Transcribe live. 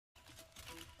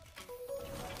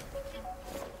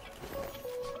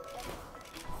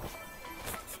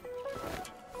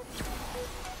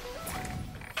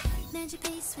Change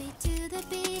your pace, way to the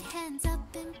beat. Hands up,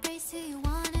 embrace who you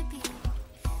wanna be.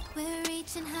 We're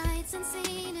reaching heights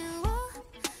unseen. Whoa,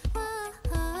 whoa,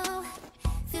 whoa.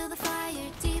 Feel the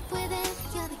fire deep within.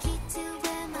 You're the key to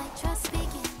where my trust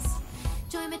begins.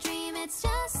 Join my dream, it's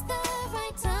just the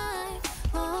right time.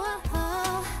 Whoa,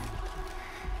 whoa.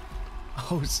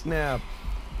 Oh snap.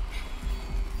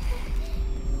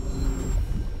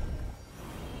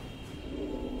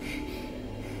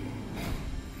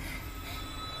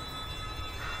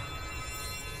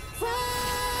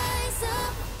 Rise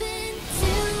up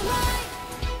into light.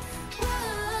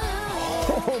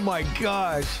 Whoa. Oh my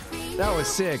gosh. That was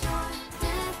sick.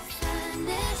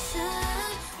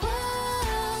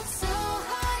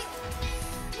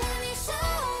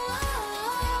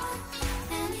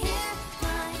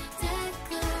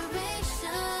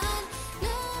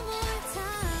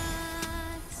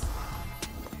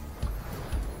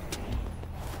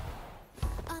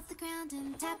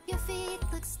 And tap your feet.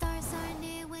 Look, stars are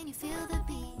near when you feel the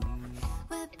beat.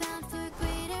 We're bound for a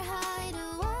greater height.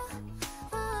 Oh,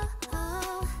 oh,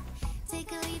 oh.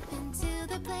 Take a leap into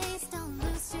the place. Don't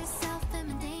lose yourself in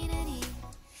mundanity.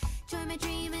 Join my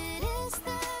dream, it is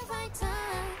the right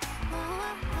time.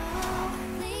 Oh, oh,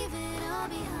 leave it all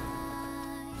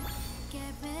behind.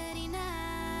 Get ready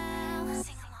now.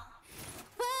 Sing along.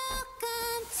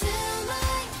 Welcome to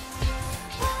light.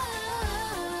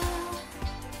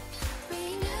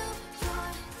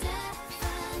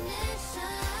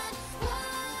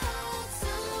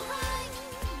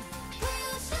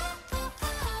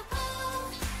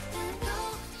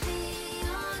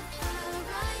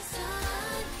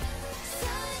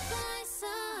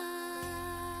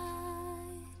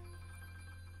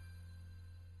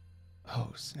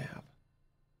 Oh snap.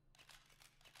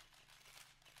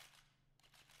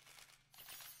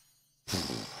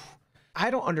 I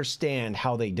don't understand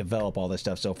how they develop all this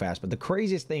stuff so fast, but the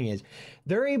craziest thing is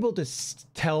they're able to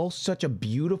tell such a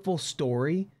beautiful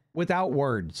story without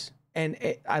words. And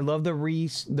I love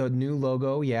the new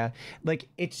logo. Yeah, like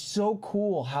it's so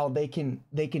cool how they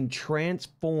can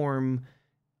transform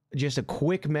just a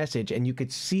quick message, and you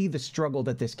could see the struggle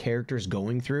that this character is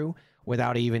going through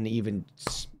without even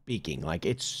speaking. Like,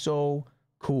 it's so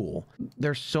cool.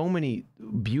 There's so many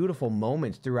beautiful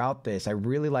moments throughout this. I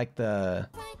really like the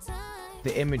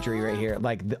imagery right here,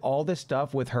 like all this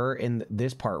stuff with her in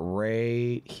this part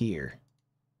right here.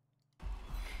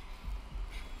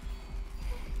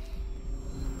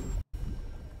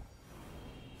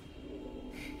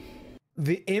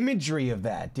 The imagery of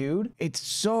that, dude, it's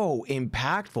so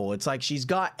impactful. It's like she's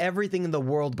got everything in the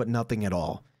world but nothing at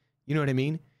all. You know what I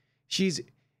mean? She's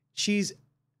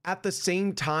at the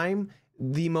same time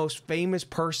the most famous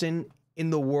person in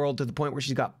the world, to the point where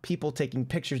she's got people taking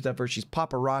pictures of her. She's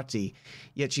paparazzi,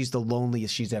 yet she's the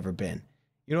loneliest she's ever been.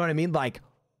 You know what I mean? Like,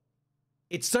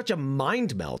 it's such a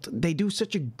mind melt. They do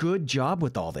such a good job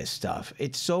with all this stuff.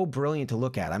 It's so brilliant to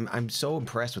look at. I'm so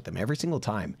impressed with them every single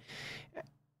time.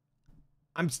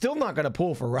 I'm still not going to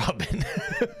pull for Robin.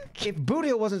 If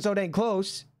Boothill wasn't so dang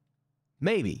close,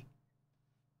 maybe.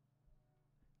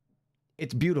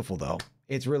 It's beautiful, though.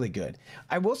 It's really good.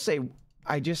 I will say,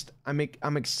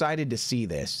 I'm excited to see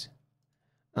this.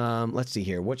 Let's see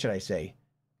here. What should I say?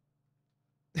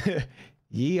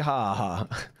 Yeehaw.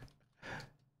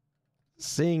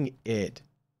 Sing it,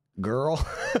 girl.